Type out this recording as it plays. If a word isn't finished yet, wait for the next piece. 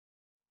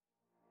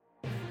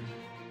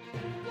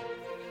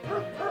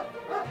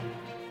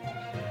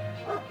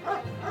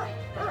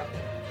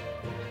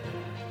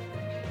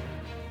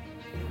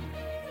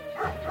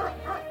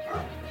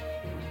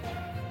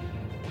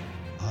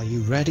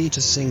Ready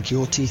to sink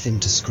your teeth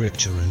into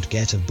Scripture and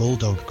get a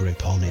bulldog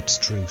grip on its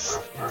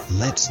truth?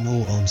 Let's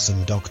gnaw on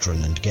some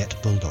doctrine and get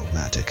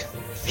bulldogmatic.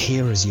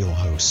 Here is your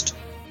host.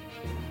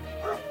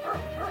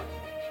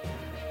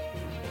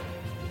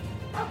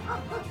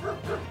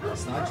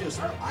 It's not just,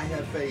 I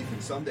have faith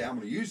and someday I'm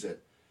going to use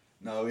it.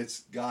 No, it's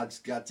God's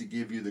got to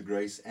give you the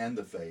grace and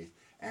the faith.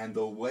 And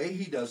the way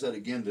he does that,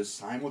 again, this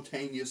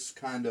simultaneous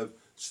kind of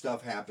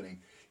stuff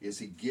happening, is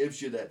he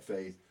gives you that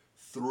faith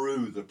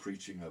through the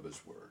preaching of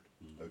his word.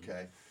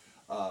 Okay?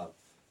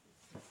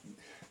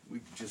 We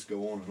could just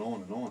go on and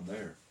on and on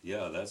there.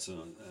 Yeah, that's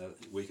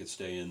we could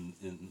stay in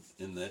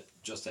that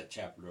just that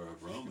chapter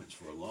of Romans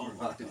for a long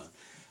time.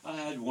 I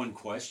had one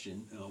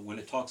question. When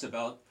it talks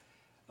about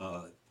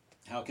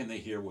how can they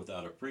hear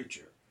without a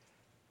preacher,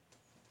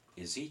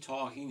 is he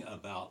talking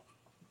about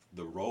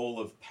the role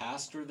of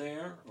pastor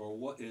there, or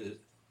what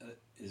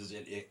is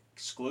it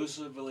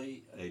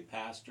exclusively a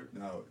pastor?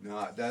 No,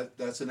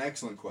 that's an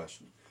excellent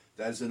question.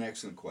 That is an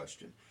excellent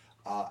question.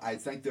 I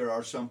think there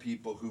are some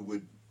people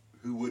who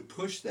would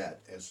push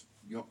that as,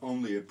 you know,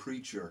 only a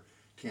preacher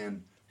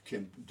can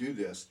do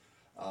this,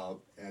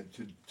 and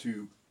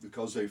to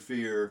because they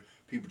fear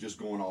people just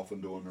going off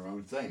and doing their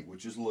own thing,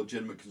 which is a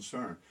legitimate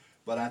concern.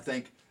 But I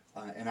think,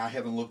 and I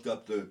haven't looked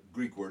up the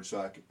Greek word,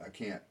 so I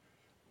can't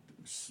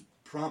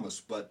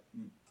promise, but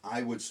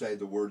I would say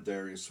the word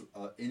there is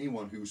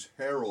anyone who's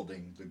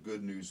heralding the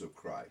good news of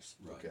Christ.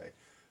 Right. Okay,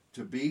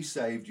 to be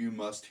saved, you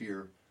must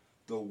hear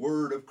the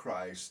word of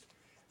Christ,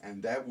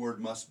 and that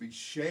word must be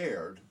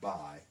shared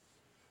by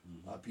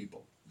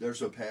people.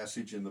 There's a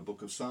passage in the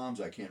book of Psalms,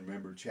 I can't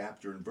remember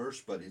chapter and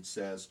verse, but it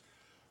says,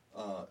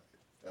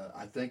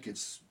 I think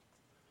it's,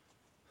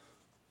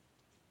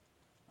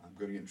 I'm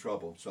going to get in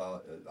trouble,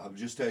 so I'll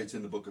just tell you it's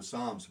in the book of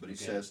Psalms, but he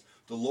says,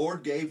 the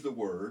Lord gave the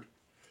word,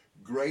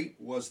 great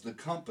was the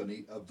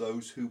company of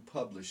those who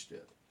published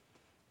it.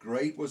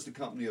 Great was the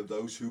company of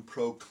those who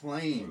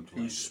proclaimed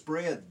who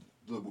spread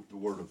the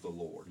word of the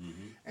Lord.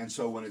 And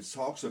so when it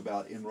talks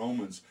about in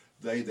Romans,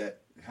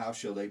 how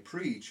shall they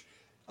preach,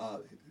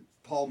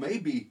 Paul may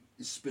be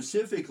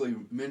specifically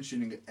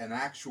mentioning an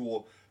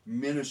actual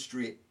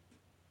ministry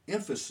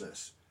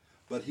emphasis,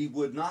 but he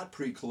would not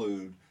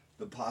preclude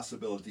the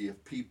possibility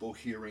of people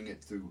hearing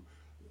it through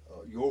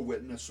your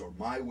witness or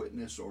my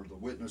witness or the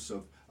witness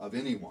of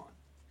anyone,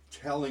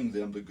 telling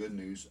them the good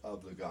news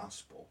of the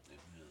gospel.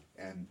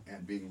 Amen.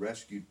 And being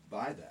rescued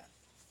by that.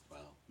 Wow,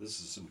 this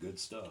is some good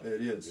stuff.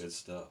 It is. Good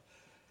stuff.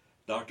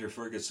 Dr.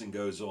 Ferguson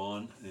goes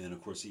on, and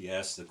of course he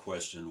asks the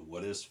question,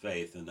 what is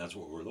faith? And that's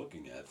what we're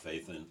looking at,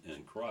 faith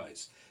in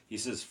Christ. He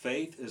says,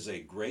 faith is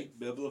a great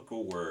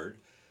biblical word,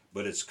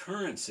 but its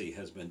currency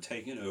has been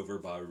taken over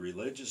by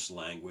religious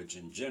language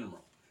in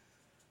general.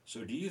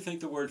 So do you think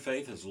the word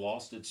faith has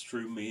lost its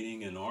true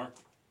meaning in our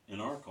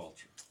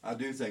culture? I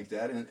do think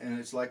that, and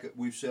it's like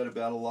we've said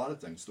about a lot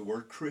of things. The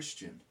word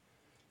Christian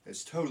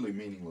is totally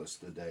meaningless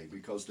today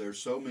because there's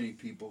so many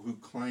people who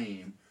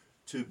claim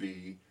to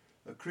be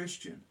a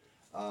Christian.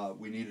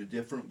 We need a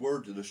different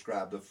word to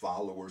describe the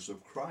followers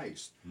of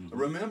Christ.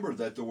 Remember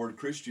that the word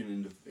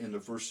Christian in the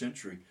first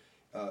century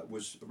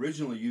was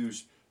originally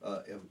used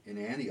in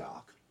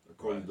Antioch,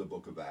 according to the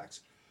book of Acts.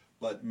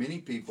 But many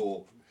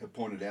people have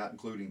pointed out,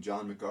 including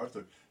John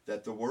MacArthur,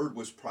 that the word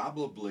was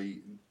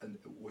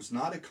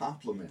not a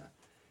compliment.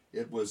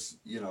 It was,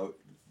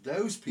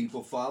 those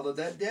people follow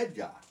that dead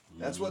guy.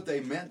 That's what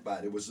they meant by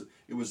it.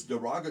 It was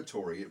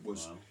derogatory. It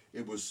was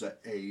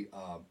a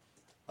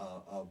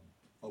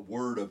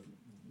word of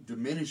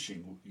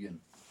diminishing.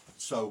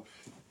 So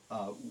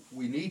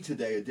we need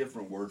today a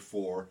different word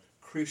for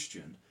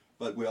Christian,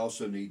 but we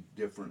also need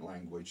different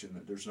language,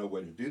 and there's no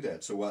way to do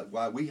that. So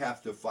why we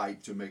have to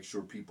fight to make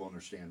sure people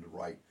understand the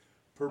right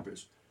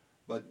purpose.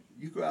 But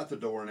you go out the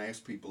door and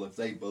ask people if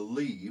they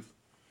believe,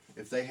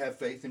 if they have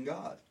faith in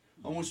God.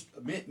 Almost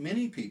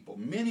many people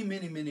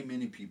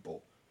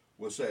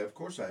will say, "Of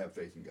course I have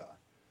faith in God."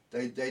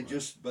 They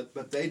just,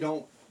 but they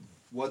don't.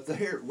 What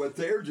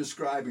they're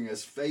describing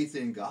as faith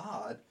in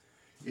God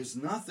is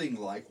nothing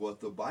like what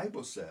the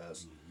Bible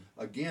says.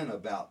 Again,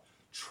 about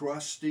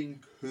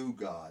trusting who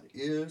God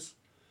is.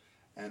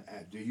 And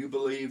do you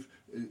believe?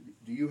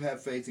 Do you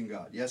have faith in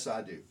God? Yes,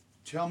 I do.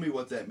 Tell me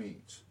what that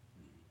means.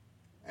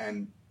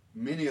 And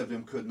many of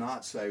them could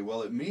not say,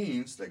 well, it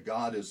means that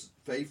God is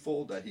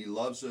faithful, that he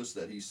loves us,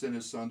 that he sent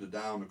his son to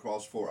die on the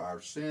cross for our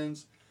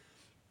sins.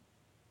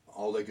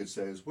 All they could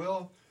say is,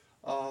 well,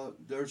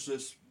 there's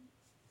this,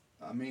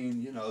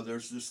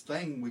 there's this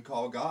thing we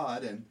call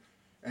God,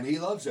 and he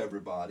loves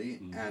everybody,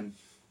 and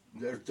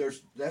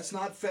that's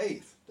not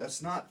faith.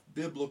 That's not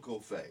biblical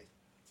faith.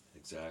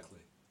 Exactly.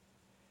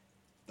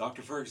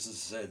 Dr. Ferguson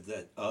said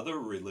that other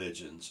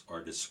religions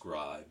are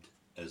described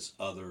as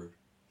other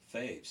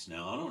faiths.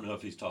 Now, I don't know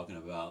if he's talking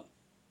about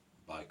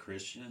by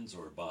Christians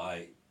or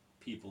by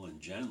people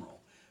in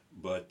general,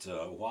 but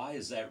why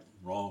is that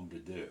wrong to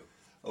do?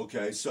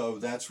 Okay, so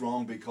that's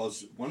wrong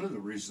because one of the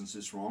reasons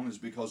it's wrong is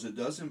because it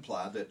does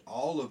imply that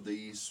all of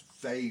these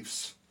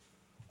faiths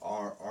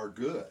are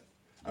good.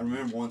 I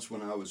remember once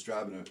when I was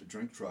driving a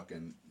drink truck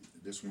and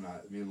this when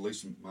me and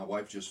Lisa, my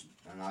wife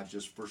and I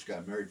just first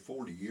got married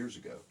 40 years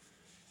ago.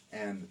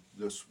 And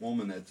this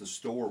woman at the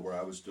store where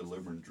I was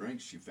delivering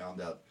drinks, she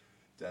found out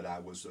that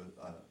I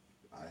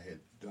had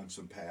done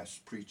some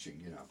past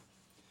preaching,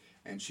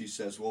 And she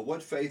says, well,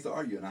 what faith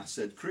are you? And I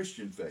said,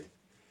 Christian faith.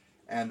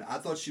 And I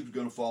thought she was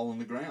going to fall on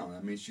the ground.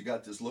 I mean, she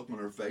got this look on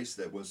her face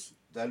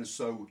that is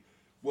so,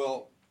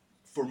 well,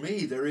 for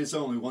me, there is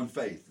only one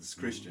faith. It's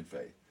Christian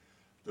faith.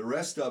 The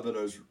rest of it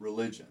is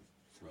religion.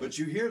 Right. But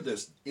you hear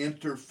this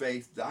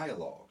interfaith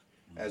dialogue,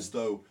 as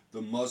though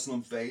the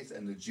Muslim faith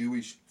and the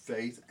Jewish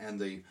faith and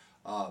the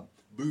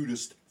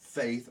Buddhist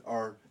faith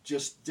are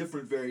just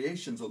different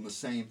variations on the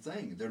same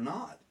thing. They're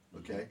not,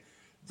 okay?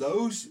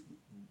 Those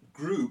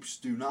groups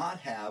do not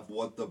have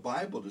what the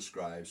Bible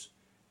describes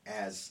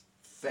as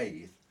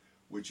faith,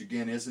 which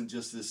again isn't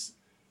just this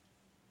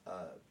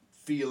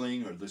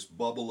feeling or this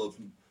bubble of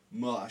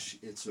mush.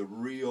 It's a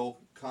real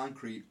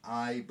concrete,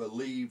 I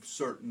believe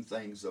certain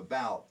things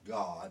about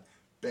God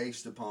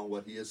based upon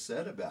what he has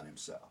said about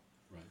himself.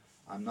 Right.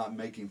 I'm not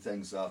making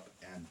things up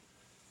and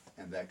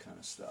that kind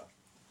of stuff.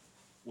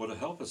 Well, to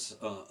help us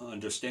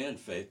understand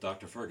faith,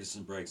 Dr.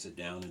 Ferguson breaks it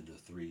down into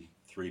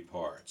three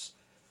parts.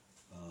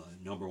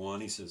 Number one,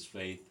 he says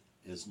faith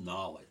is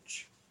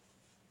knowledge.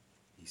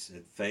 He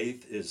said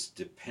faith is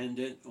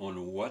dependent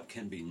on what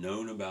can be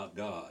known about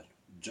God.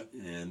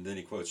 And then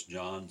he quotes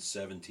John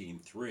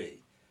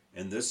 17:3.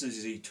 And this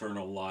is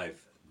eternal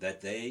life,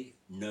 that they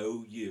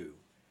know you,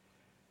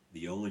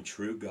 the only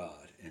true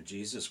God, and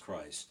Jesus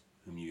Christ,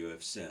 whom you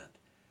have sent.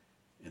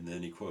 And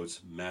then he quotes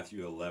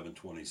Matthew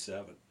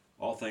 11:27.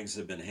 All things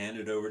have been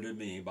handed over to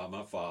me by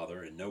my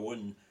Father, and no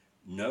one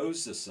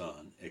knows the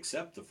Son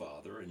except the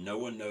Father, and no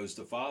one knows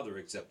the Father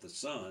except the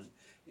Son,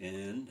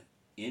 and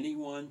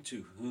anyone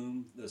to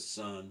whom the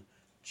Son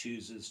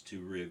chooses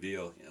to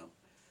reveal him.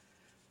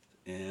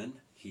 And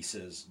he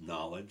says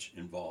knowledge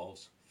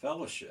involves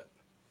fellowship.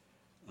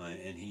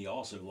 And he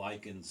also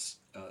likens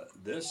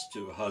this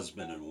to a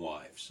husband and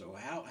wife. So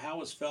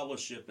how is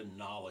fellowship and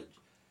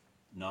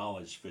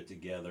knowledge fit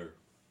together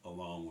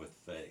along with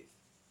faith?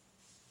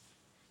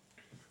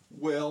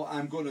 Well,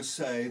 I'm going to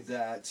say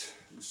that,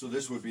 so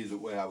this would be the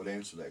way I would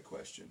answer that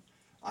question.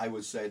 I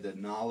would say that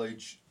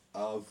knowledge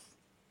of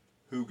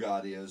who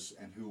God is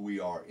and who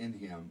we are in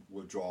him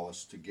will draw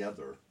us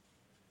together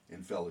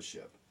in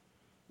fellowship.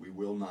 We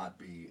will not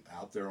be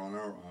out there on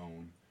our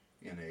own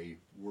in a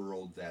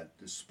world that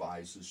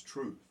despises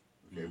truth.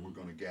 Okay, we're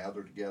going to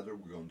gather together.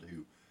 We're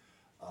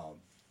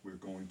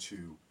going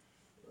to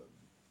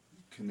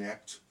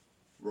connect,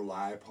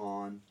 rely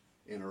upon,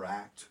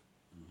 interact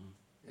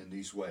in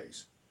these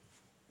ways.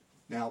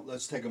 Now,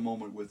 let's take a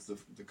moment with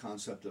the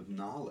concept of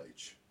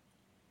knowledge.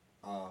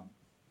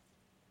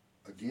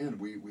 Again,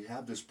 we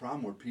have this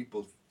problem where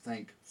people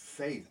think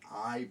faith,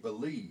 I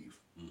believe.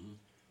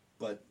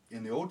 But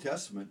in the Old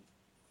Testament,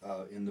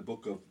 in the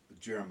book of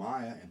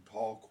Jeremiah, and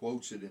Paul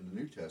quotes it in the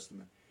New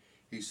Testament,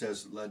 he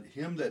says, let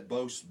him that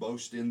boasts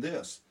boast in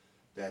this,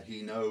 that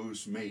he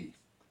knows me,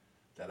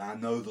 that I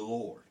know the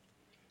Lord.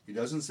 He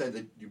doesn't say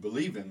that you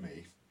believe in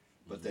me,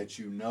 but that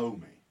you know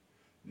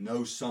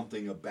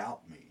something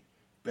about me,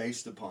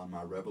 based upon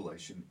my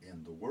revelation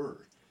in the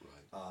Word.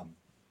 Right.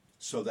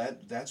 So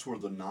that's where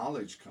the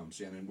knowledge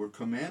comes in, and we're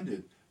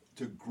commanded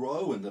to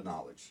grow in the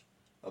knowledge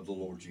of the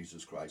Lord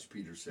Jesus Christ,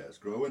 Peter says.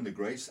 Grow in the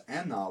grace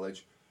and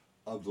knowledge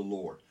of the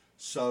Lord.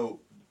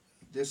 So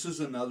this is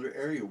another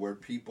area where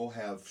people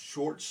have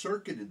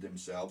short-circuited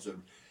themselves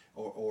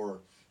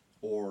or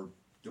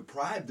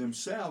deprived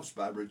themselves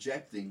by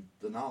rejecting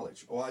the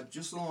knowledge.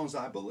 Just as long as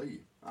I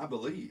believe.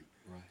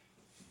 Right.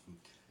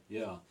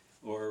 Yeah.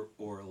 Or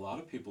a lot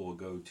of people will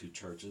go to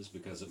churches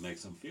because it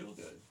makes them feel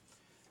good.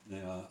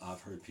 Now,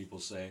 I've heard people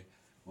say,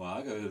 well,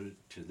 I go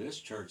to this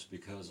church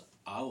because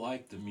I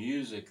like the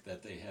music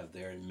that they have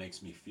there and it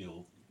makes me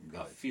feel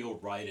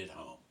right at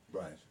home.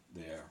 Right.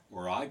 There.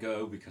 Or I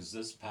go because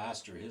this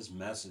pastor, his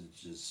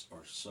messages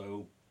are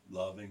so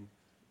loving,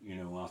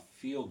 I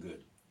feel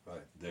good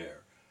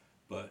there.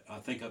 But I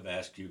think I've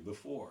asked you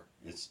before,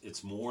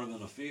 it's more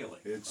than a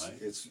feeling.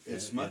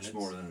 It's much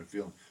more than a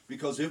feeling.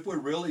 Because if we're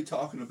really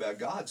talking about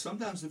God,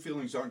 sometimes the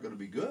feelings aren't going to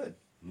be good.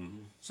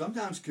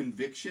 Sometimes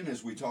conviction,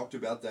 as we talked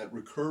about, that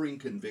recurring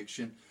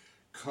conviction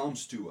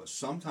comes to us.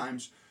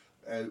 Sometimes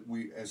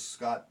as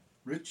Scott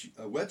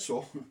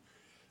Wetzel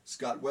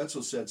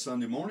said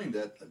Sunday morning,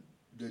 that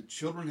the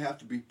children have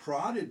to be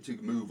prodded to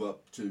move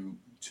up to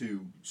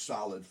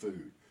solid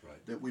food.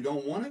 Right. That we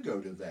don't want to go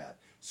to that.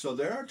 So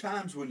there are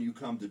times when you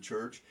come to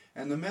church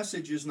and the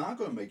message is not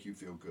going to make you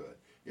feel good.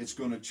 It's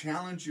going to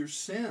challenge your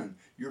sin,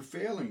 your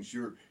failings,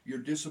 your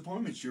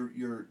disappointments,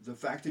 the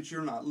fact that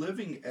you're not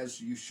living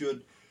as you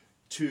should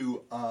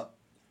to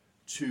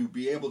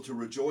be able to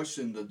rejoice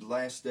in the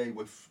last day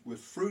with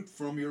fruit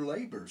from your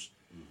labors.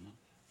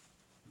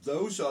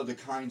 Those are the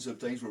kinds of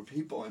things where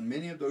people, and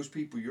many of those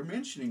people you're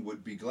mentioning,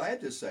 would be glad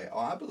to say,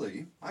 I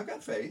believe, I've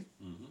got faith,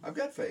 I've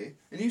got faith.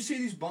 And you see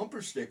these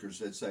bumper stickers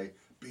that say,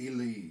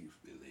 believe,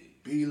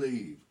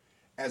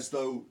 as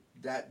though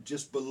that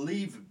just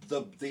believe,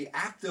 the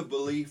act of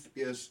belief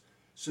is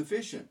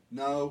sufficient.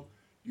 No,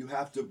 you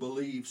have to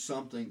believe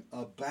something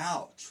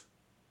about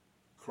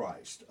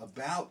Christ,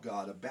 about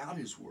God, about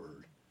His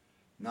Word.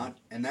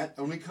 And that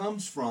only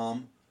comes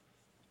from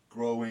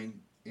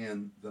growing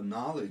in the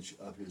knowledge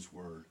of His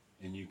Word.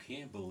 And you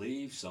can't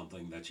believe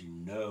something that you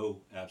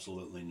know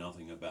absolutely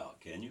nothing about,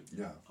 can you?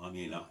 No. I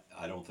mean,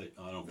 I don't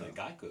think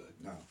I could.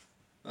 No.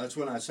 That's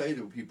when I say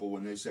to people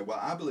when they say, well,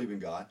 I believe in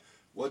God.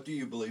 What do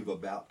you believe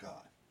about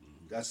God?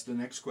 Mm-hmm. That's the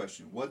next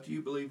question. What do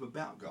you believe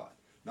about God?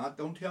 Not,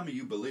 don't tell me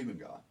you believe in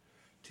God.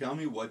 Tell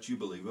me what you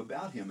believe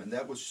about Him. And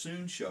that will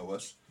soon show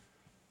us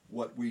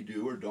what we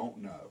do or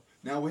don't know.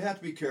 Now, we have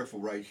to be careful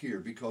right here,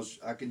 because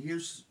I can hear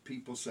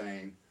people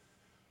saying,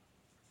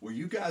 well,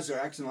 you guys are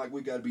acting like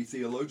we got to be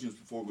theologians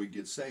before we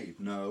get saved.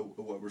 No,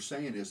 what we're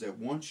saying is that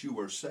once you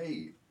are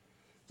saved,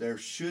 there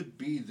should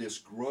be this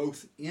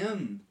growth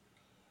in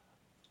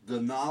the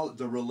knowledge,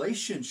 the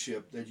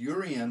relationship that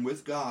you're in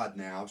with God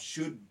now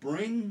should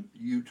bring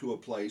you to a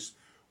place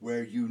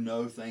where you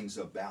know things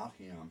about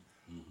Him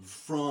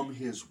from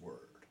His Word.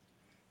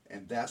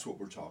 And that's what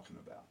we're talking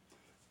about.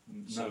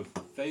 So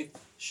faith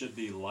should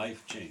be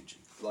life-changing.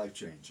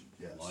 Life-changing,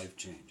 yes.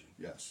 Life-changing.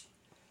 Yes.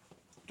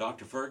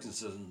 Dr.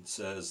 Ferguson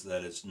says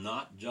that it's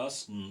not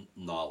just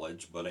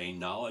knowledge, but a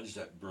knowledge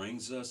that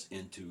brings us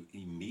into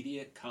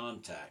immediate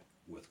contact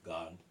with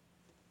God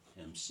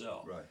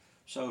Himself. Right.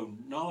 So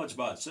knowledge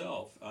by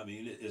itself, I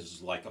mean, it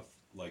is like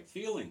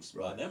feelings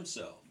by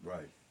themselves.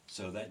 Right.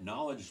 So that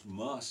knowledge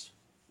must,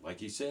 like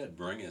he said,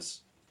 bring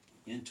us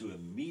into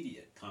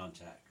immediate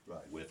contact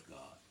with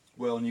God.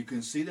 Well, and you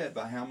can see that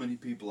by how many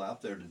people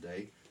out there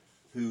today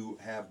who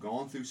have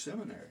gone through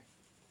seminary.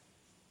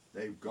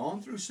 They've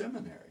gone through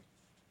seminary.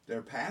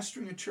 They're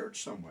pastoring a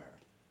church somewhere,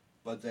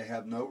 but they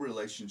have no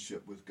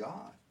relationship with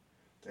God.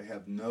 They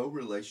have no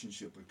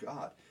relationship with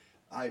God.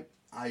 I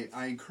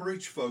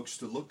encourage folks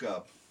to look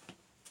up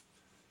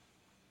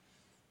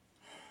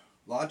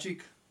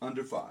Logic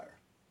Under Fire.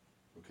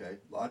 Okay?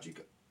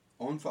 Logic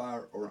on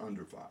Fire or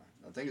Under Fire.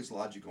 I think it's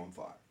Logic on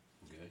Fire.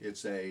 Okay.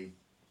 It's a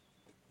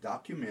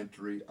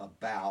documentary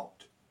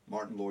about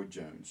Martin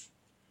Lloyd-Jones,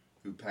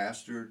 who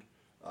pastored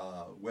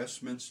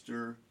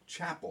Westminster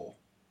Chapel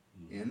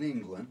in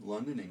England,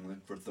 London,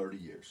 England, for 30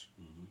 years.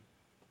 Mm-hmm.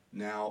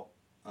 Now,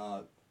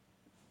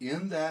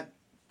 in that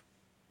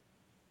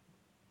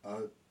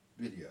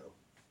video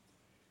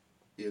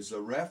is a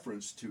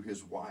reference to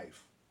his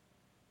wife,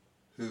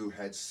 who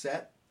had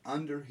sat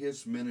under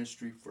his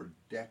ministry for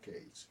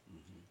decades.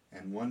 Mm-hmm.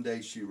 And one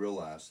day she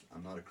realized,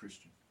 I'm not a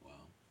Christian. Wow.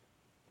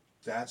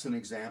 That's an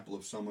example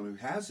of someone who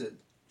has it.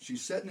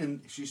 She's sitting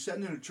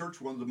in a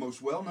church, one of the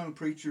most well-known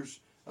preachers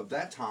of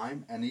that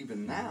time, and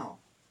even now,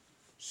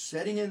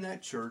 sitting in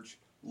that church,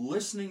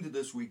 listening to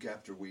this week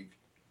after week,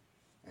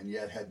 and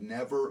yet had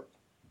never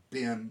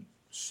been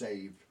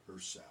saved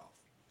herself.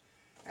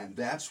 And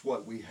that's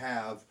what we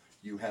have.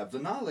 You have the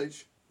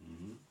knowledge,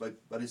 but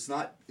it's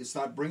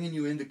not bringing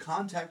you into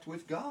contact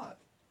with God.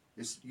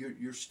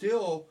 You're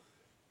still,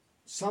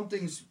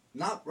 something's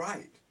not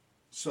right.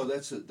 So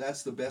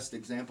that's the best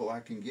example I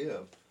can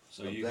give.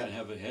 So you can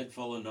have a head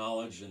full of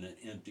knowledge and an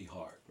empty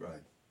heart.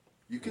 Right.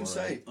 You can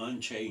say an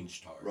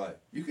unchanged heart. Right.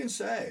 You can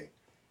say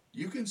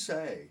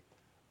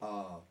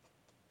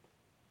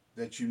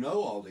that you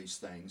know all these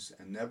things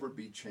and never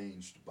be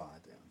changed by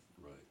them.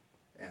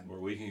 Right. Or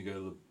we can go to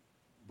the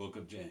book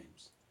of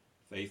James.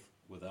 Faith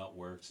without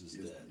works is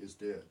dead. Is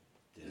dead.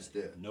 Is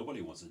dead.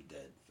 Nobody wants a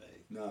dead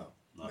faith. No.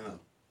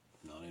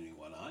 Not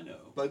anyone I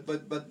know. But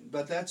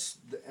that's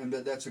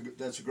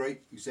a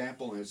great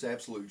example, and it's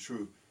absolutely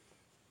true.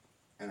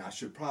 And I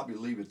should probably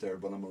leave it there,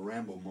 but I'm going to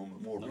ramble a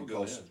moment more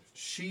because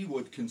she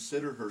would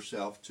consider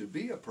herself to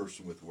be a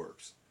person with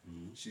works.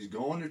 Mm-hmm. She's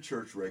going to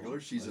church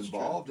regular. She's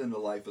involved in the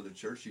life of the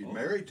church. She's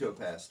married to a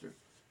pastor.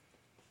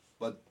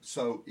 But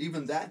so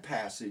even that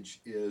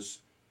passage is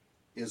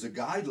a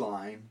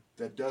guideline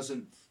that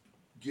doesn't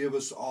give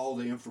us all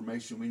the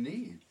information we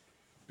need,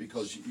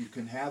 because you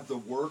can have the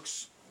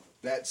works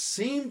that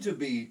seem to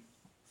be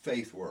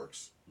faith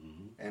works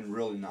and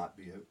really not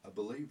be a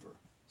believer.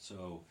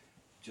 So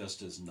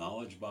just as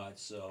knowledge by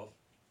itself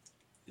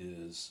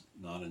is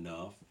not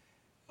enough,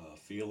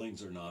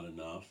 feelings are not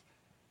enough,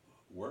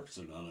 works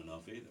are not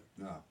enough either.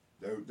 No.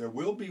 There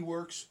will be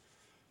works,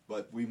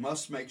 but we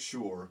must make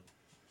sure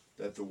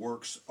that the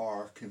works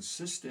are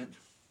consistent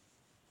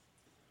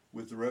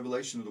with the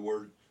revelation of the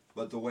Word.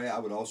 But the way I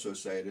would also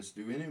say it is,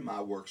 do any of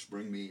my works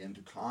bring me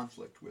into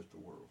conflict with the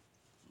world?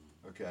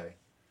 Okay?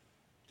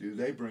 Do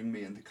they bring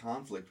me into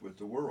conflict with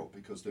the world?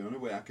 Because the only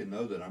way I can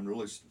know that I'm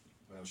really,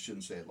 well, I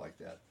shouldn't say it like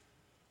that.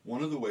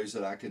 One of the ways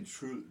that I can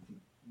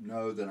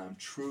know that I'm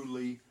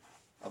truly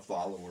a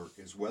follower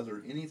is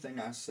whether anything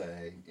I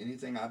say,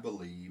 anything I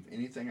believe,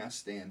 anything I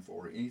stand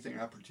for, anything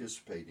I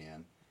participate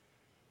in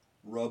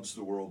rubs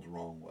the world the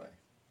wrong way.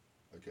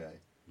 Okay?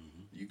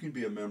 You can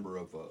be a member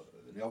of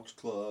an Elks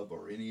Club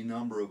or any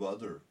number of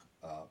other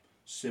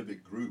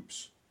civic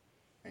groups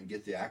and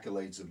get the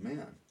accolades of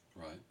men.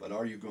 Right. But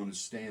are you going to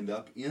stand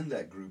up in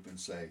that group and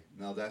say,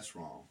 no, that's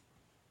wrong.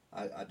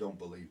 I don't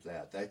believe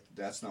that.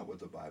 That's not what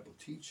the Bible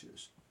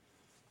teaches.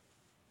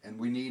 and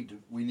we need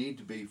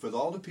to be, for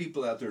all the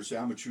people out there who say,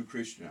 I'm a true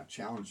Christian, I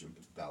challenge them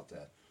about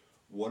that.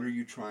 What are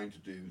you trying to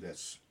do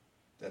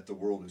that the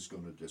world is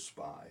going to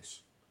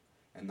despise?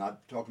 And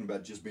not talking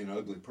about just being an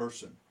ugly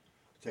person.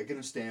 Taking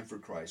a stand for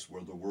Christ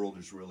where the world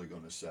is really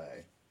going to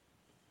say,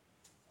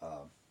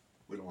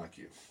 we don't like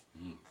you.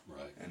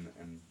 Right.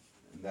 And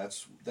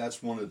that's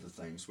one of the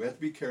things. We have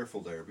to be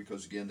careful there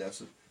because, again,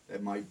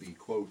 that might be,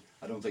 quote,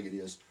 I don't think it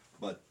is,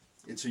 but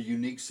it's a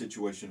unique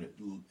situation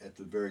at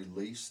the very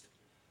least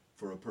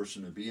for a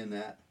person to be in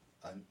that.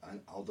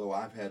 Although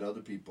I've had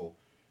other people,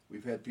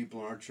 we've had people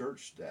in our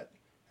church that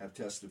have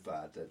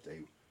testified that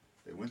they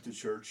went to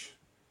church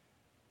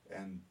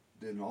and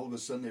then all of a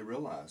sudden they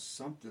realized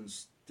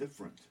something's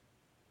different.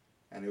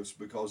 And it was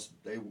because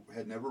they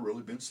had never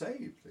really been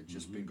saved. They'd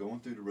just been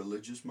going through the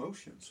religious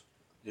motions.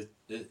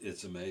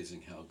 It's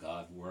amazing how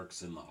God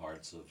works in the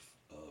hearts of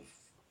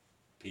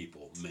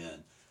people,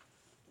 men,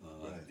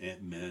 Right.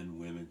 and men,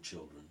 women,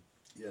 children.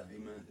 Yeah,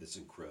 amen. It's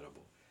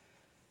incredible.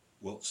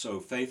 Well, so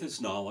faith is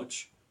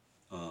knowledge.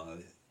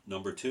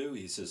 Number 2,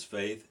 he says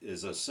faith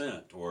is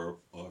assent or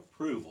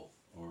approval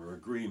or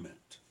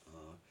agreement.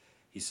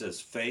 He says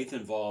faith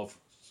involves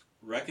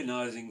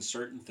recognizing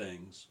certain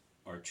things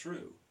are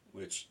true,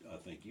 which I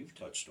think you've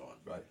touched on.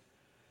 Right.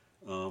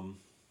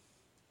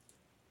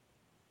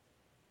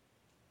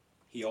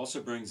 He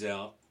also brings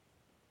out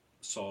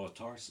Saul of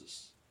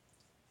Tarsus,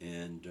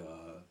 and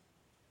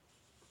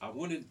I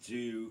wanted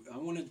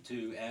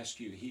to ask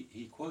you.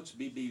 He quotes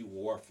B.B.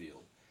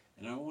 Warfield,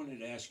 and I wanted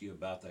to ask you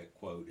about that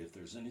quote. If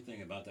there's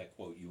anything about that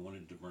quote you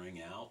wanted to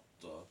bring out,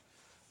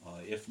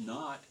 if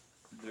not,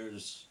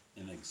 there's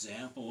an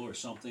example or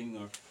something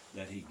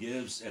that he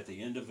gives at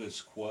the end of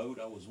his quote.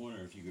 I was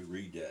wondering if you could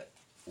read that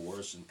for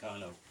us and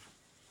kind of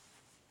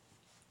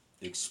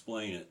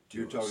explain it to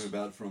us. You're talking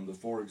about from the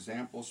for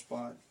example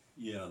spot?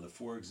 Yeah, the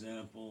for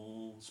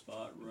example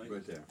spot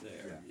right there.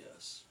 Yeah.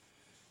 Yes.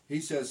 He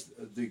says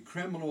the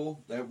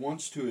criminal that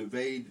wants to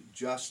evade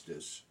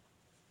justice,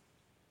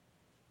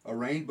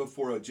 arraigned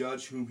before a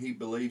judge whom he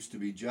believes to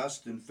be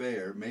just and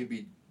fair,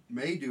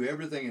 may do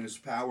everything in his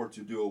power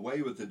to do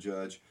away with the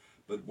judge,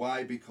 but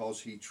why?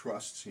 Because he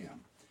trusts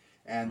him.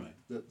 And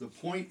right. the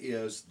point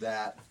is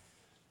that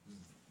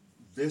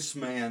this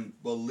man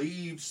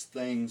believes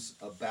things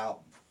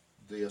about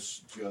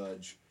this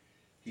judge.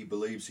 He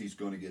believes he's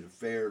going to get a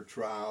fair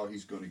trial,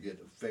 he's going to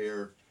get a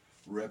fair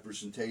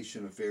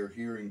representation, a fair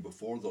hearing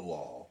before the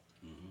law.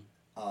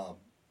 Mm-hmm.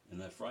 And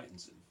that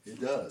frightens him.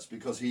 It does,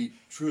 because he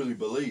truly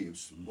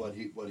believes what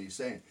he's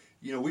saying.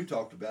 You know, we've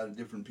talked about it,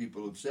 different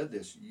people have said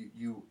this.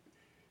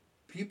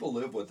 People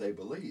live what they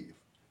believe.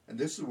 And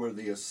this is where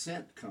the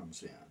assent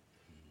comes in.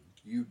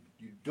 You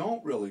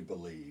don't really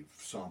believe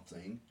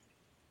something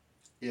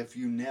if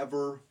you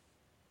never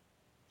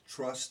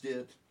trust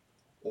it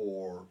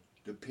or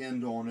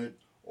depend on it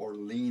or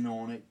lean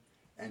on it.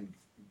 And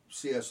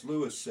C.S.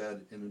 Lewis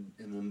said in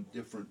a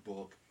different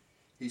book,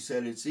 he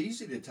said it's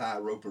easy to tie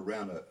a rope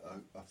around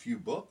a few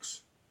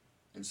books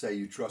and say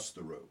you trust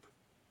the rope.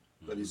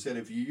 But he said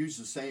if you use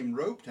the same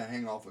rope to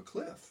hang off a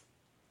cliff,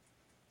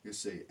 you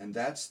see, and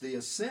that's the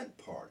assent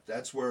part.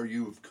 That's where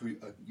you've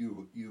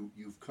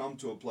come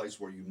to a place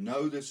where you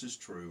know this is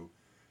true.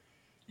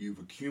 You've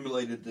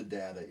accumulated the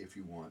data, if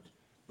you want,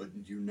 but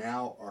you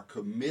now are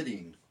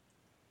committing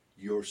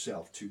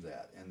yourself to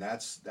that, and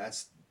that's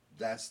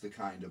the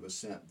kind of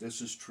assent.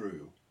 This is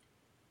true.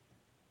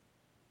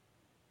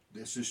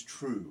 This is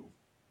true,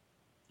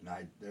 and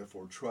I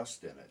therefore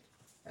trust in it.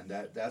 And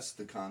that's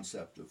the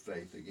concept of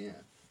faith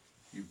again.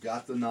 You've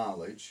got the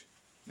knowledge.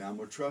 Now I'm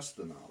going to trust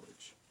the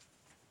knowledge.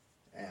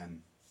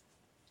 And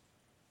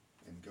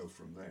go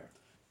from there.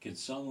 Can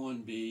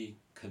someone be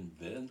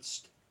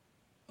convinced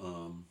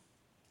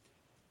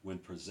when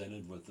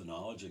presented with the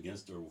knowledge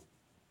against their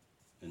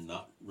and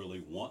not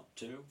really want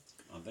to?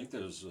 I think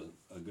there's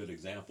a good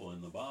example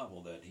in the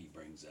Bible that he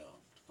brings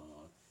out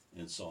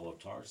in Saul of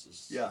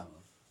Tarsus. Yeah.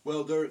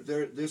 Well,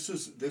 this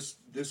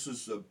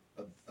is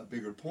a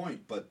bigger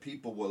point, but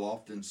people will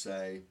often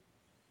say,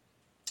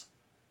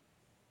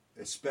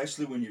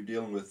 especially when you're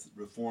dealing with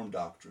Reformed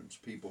doctrines,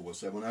 people will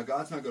say, well, now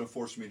God's not going to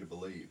force me to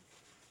believe.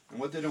 And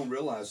what they don't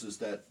realize is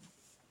that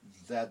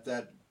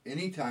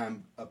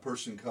anytime a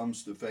person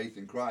comes to faith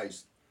in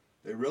Christ,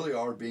 they really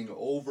are being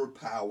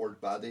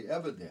overpowered by the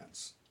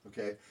evidence.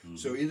 Okay? Mm-hmm.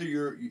 So either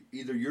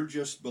you're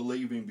just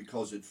believing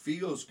because it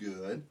feels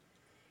good.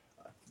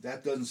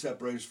 That doesn't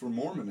separate us from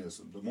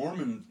Mormonism. The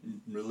Mormon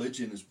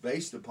religion is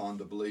based upon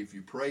the belief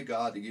you pray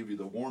God to give you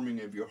the warming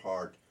of your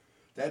heart.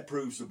 That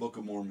proves the Book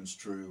of Mormon's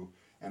true,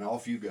 and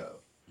off you go.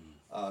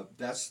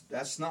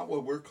 That's not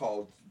what we're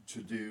called to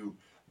do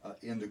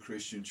in the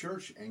Christian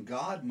church. And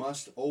God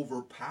must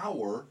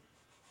overpower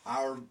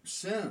our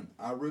sin,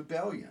 our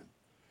rebellion.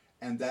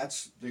 And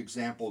that's the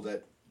example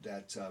that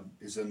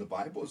is in the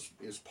Bible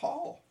is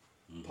Paul.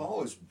 Mm-hmm.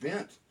 Paul is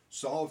bent.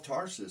 Saul of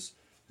Tarsus,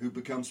 who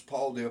becomes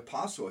Paul the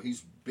Apostle,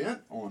 he's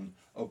bent on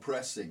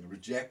oppressing,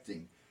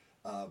 rejecting,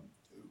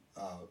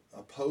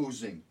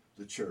 opposing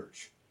the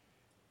church.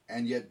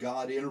 And yet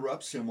God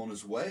interrupts him on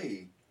his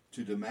way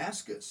to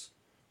Damascus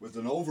with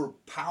an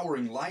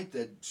overpowering light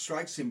that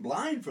strikes him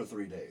blind for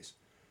 3 days.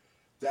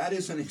 That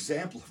is an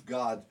example of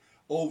God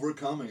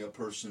overcoming a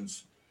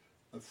person's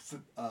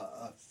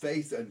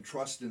faith and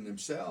trust in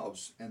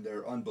themselves and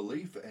their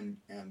unbelief,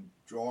 and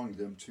drawing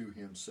them to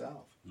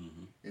himself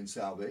in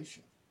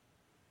salvation.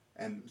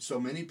 And so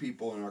many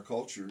people in our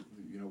culture,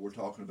 we're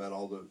talking about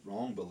all the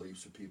wrong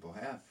beliefs that people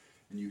have,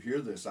 and you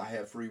hear this: I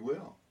have free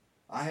will.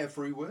 I have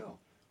free will.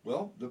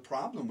 Well, the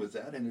problem with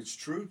that, and it's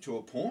true to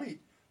a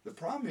point, the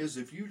problem is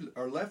if you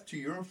are left to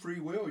your own free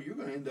will, you're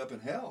going to end up in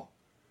hell,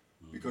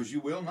 because you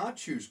will not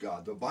choose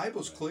God. The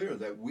Bible's clear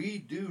that we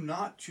do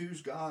not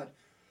choose God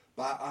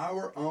by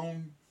our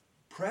own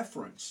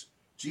preference.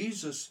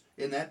 Jesus,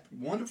 in that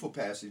wonderful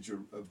passage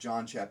of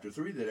John chapter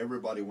 3 that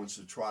everybody wants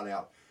to trot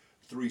out,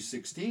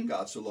 3:16,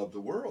 God so loved the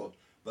world,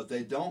 but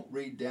they don't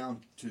read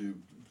down to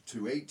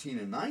 18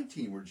 and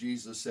 19 where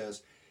Jesus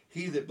says,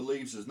 he that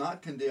believes is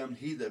not condemned,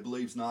 he that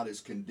believes not is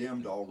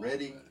condemned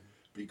already,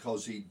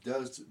 because he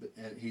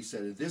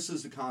said, this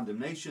is the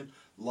condemnation,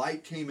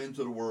 light came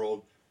into the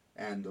world,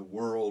 and the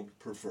world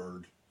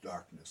preferred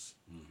darkness.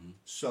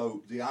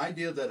 So the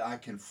idea that I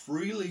can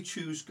freely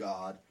choose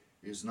God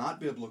is not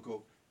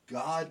biblical.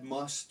 God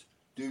must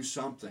do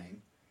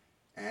something,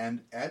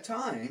 and at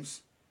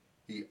times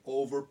he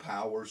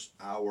overpowers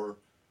our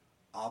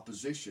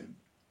opposition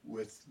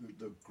with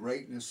the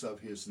greatness of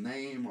his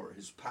name or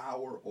his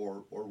power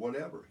or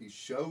whatever. He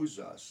shows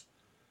us,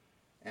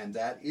 and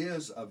that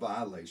is a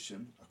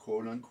violation, a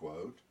quote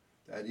unquote,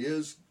 that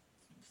is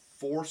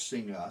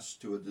forcing us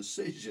to a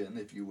decision,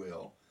 if you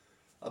will,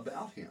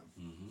 about him.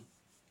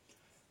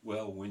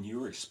 Well, when you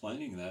were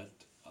explaining that,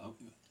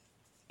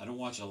 I don't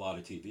watch a lot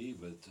of TV,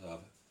 but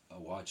I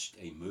watched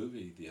a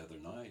movie the other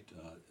night.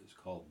 It's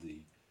called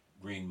The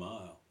Green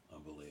Mile, I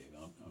believe.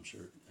 I'm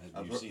sure.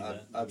 Have you seen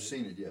that? I've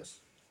seen it, yes.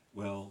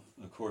 Well,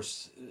 of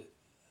course,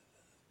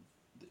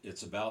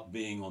 it's about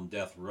being on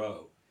death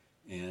row.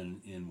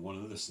 And in one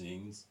of the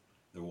scenes,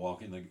 they're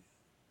walking the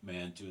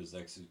man to his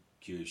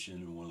execution,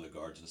 and one of the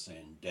guards is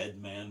saying,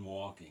 dead man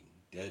walking,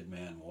 dead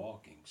man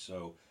walking.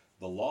 So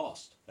the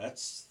lost,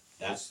 that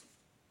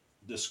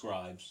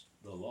describes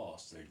the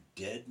lost. They're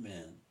dead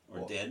men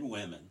or dead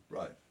women,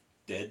 right?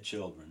 Dead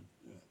children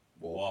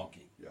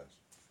walking. Yes.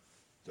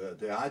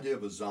 The idea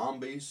of a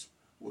zombies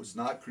was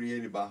not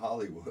created by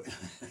Hollywood.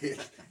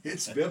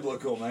 It's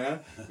biblical,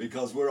 man,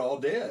 because we're all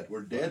dead.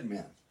 We're dead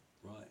men.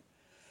 Right.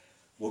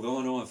 Well,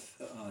 going on,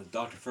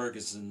 Dr.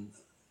 Ferguson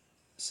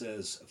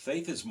says,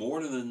 faith is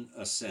more than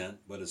assent,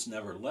 but it's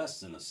never less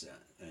than assent.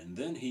 And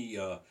then he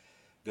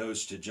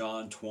goes to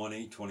John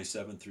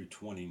 20:27 through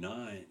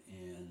 29,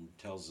 and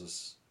tells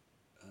us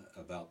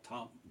about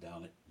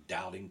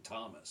doubting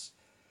Thomas.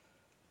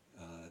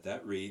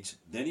 That reads,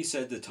 then he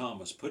said to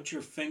Thomas, put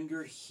your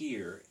finger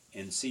here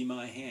and see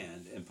my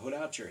hand, and put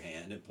out your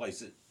hand and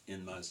place it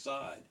in my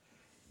side.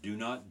 Do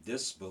not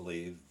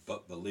disbelieve,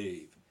 but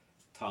believe.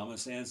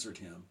 Thomas answered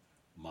him,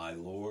 my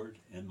Lord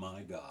and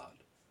my God.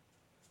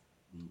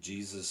 And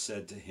Jesus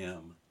said to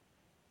him,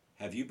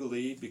 have you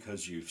believed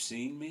because you've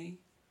seen me?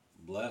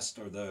 Blessed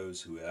are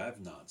those who have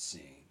not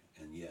seen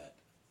and yet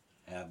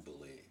have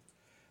believed.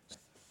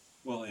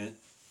 Well,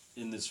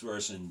 in this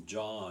verse in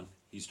John,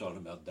 he's talking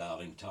about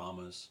doubting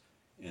Thomas,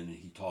 and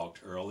he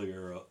talked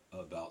earlier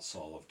about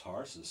Saul of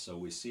Tarsus. So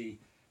we see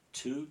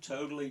two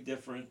totally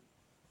different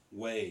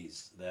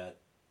ways that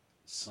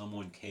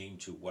someone came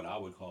to what I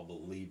would call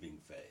believing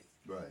faith,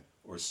 right,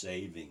 or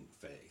saving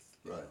faith.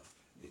 Right.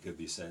 It could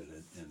be said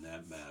in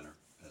that manner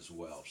as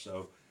well.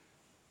 So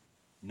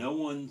no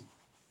one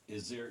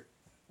is there.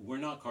 We're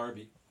not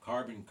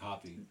carbon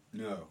copy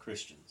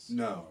Christians.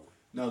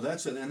 No,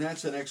 that's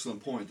an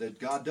excellent point, that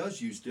God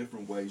does use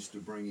different ways to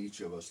bring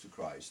each of us to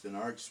Christ, and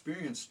our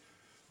experience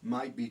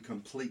might be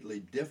completely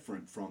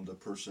different from the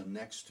person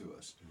next to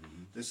us.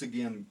 This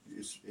again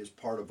is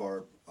part of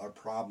our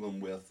problem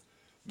with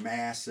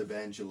mass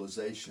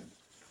evangelization.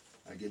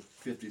 I get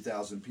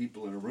 50,000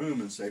 people in a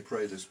room and say,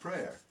 pray this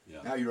prayer.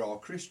 Yeah. Now you're all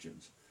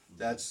Christians.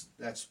 That's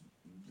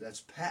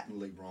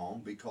patently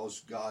wrong,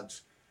 because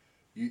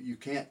you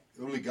can't,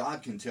 only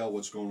God can tell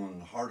what's going on in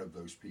the heart of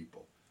those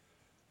people.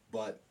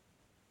 But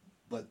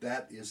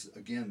that is,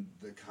 again,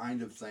 the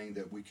kind of thing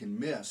that we can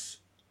miss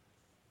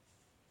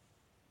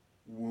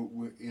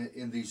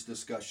in these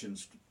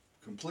discussions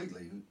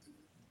completely.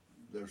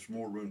 There's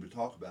more room to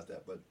talk about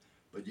that,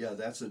 but yeah,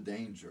 that's a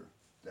danger,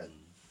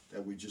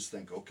 that we just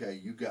think, okay,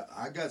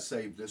 I got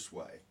saved this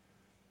way.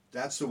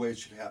 That's the way it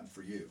should happen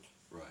for you.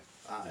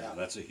 Right.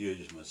 That's a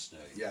huge mistake.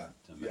 Yeah.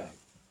 To make. Yeah.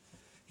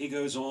 He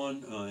goes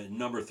on,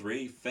 number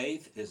 3,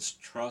 faith is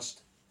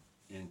trust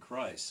in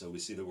Christ. So we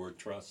see the word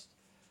trust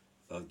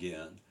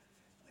again.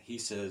 He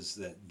says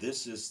that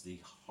this is the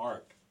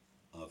heart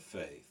of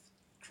faith,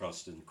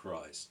 trust in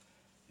Christ.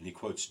 And he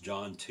quotes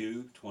John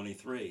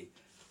 2:23,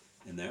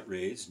 and that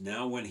reads,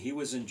 now when he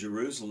was in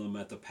Jerusalem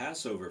at the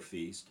Passover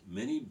feast,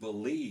 many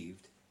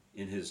believed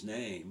in his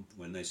name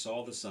when they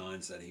saw the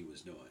signs that he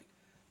was doing.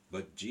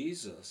 But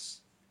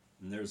Jesus,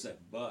 and there's that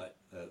but,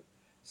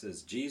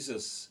 says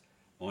Jesus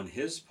on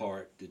his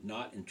part did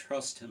not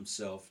entrust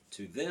himself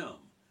to them,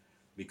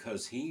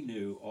 because he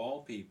knew all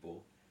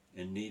people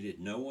and needed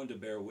no one to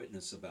bear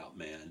witness about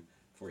man,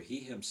 for he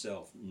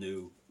himself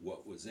knew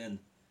what was in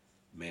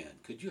man.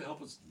 Could you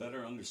help us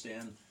better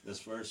understand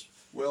this verse?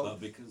 Well,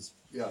 because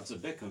yeah. it's a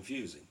bit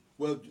confusing.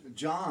 Well,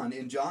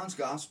 in John's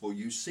gospel,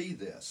 you see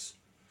this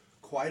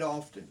quite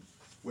often,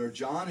 where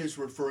John is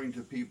referring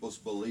to people's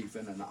belief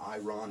in an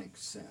ironic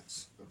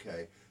sense,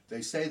 okay?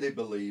 They say they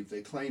believe,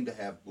 they claim to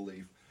have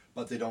belief,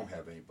 but they don't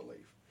have any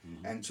belief.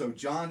 Mm-hmm. And so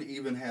John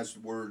even has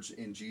words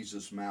in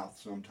Jesus' mouth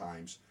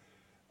sometimes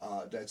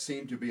that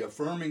seem to be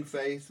affirming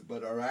faith,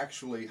 but are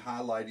actually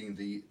highlighting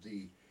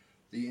the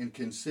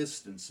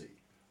inconsistency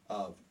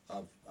of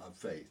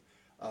faith.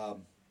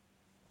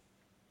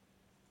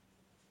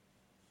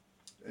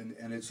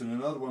 And it's in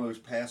another one of those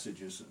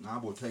passages, and I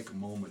will take a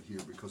moment here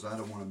because I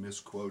don't want to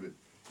misquote it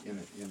in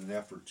an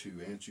effort to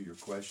answer your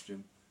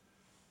question.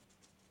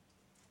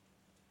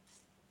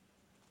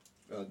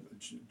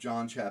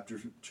 John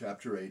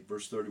chapter 8,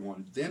 verse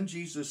 31. Then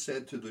Jesus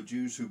said to the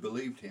Jews who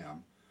believed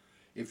him,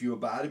 if you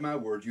abide in my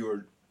word, you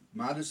are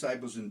my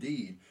disciples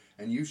indeed,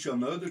 and you shall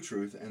know the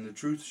truth, and the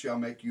truth shall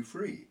make you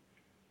free.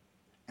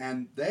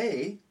 And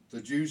they,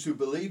 the Jews who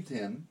believed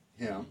him,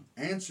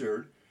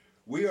 answered,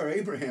 we are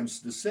Abraham's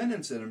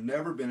descendants and have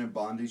never been in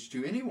bondage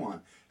to anyone.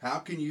 How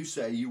can you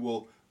say you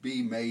will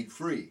be made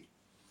free?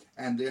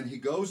 And then he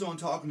goes on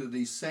talking to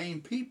these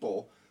same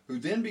people who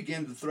then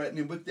begin to threaten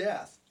him with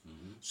death.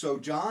 Mm-hmm. So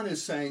John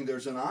is saying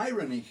there's an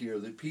irony here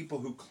that people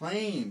who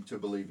claim to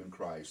believe in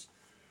Christ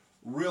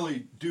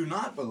really do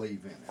not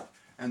believe in it.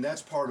 And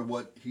that's part of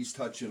what he's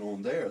touching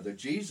on there, that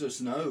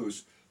Jesus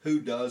knows who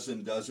does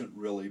and doesn't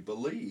really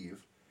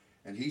believe.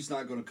 And he's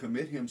not going to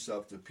commit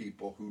himself to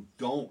people who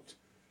don't,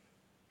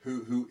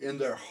 who in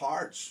their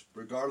hearts,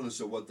 regardless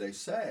of what they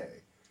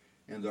say,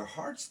 in their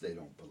hearts they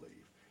don't believe.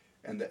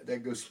 And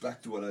that goes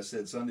back to what I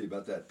said Sunday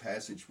about that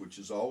passage, which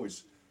is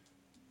always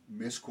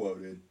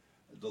misquoted.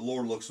 The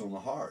Lord looks on the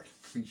heart.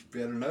 You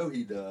better know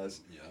he does.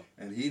 Yeah.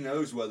 And he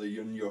knows whether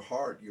you're in your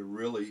heart you're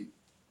really,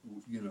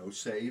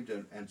 saved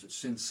and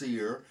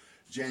sincere,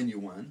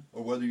 genuine,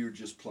 or whether you're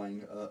just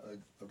playing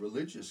a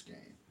religious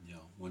game. Yeah,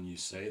 when you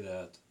say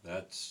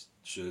that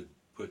should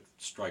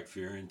strike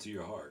fear into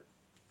your heart.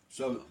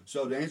 So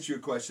to answer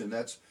your question,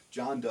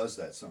 John does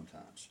that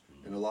sometimes.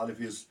 Mm-hmm. And a lot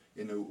of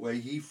in the way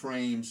he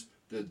frames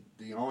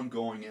the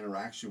ongoing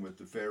interaction with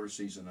the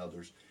Pharisees and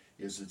others,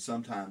 is that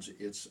sometimes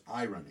it's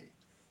irony.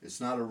 It's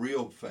not a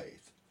real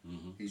faith.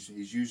 Mm-hmm.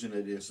 He's using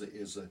it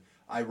as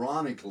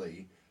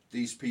ironically,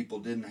 these people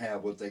didn't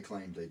have what they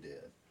claimed they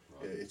did.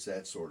 Right. It's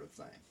that sort of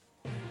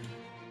thing.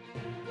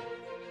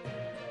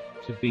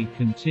 To be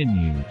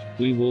continued.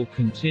 We will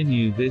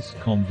continue this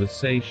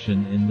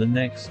conversation in the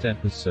next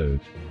episode.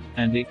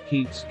 And it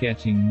keeps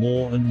getting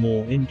more and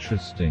more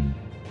interesting.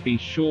 Be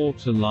sure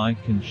to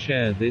like and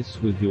share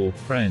this with your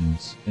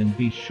friends, and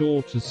be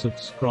sure to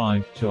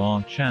subscribe to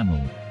our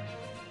channel.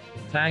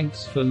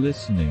 Thanks for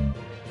listening.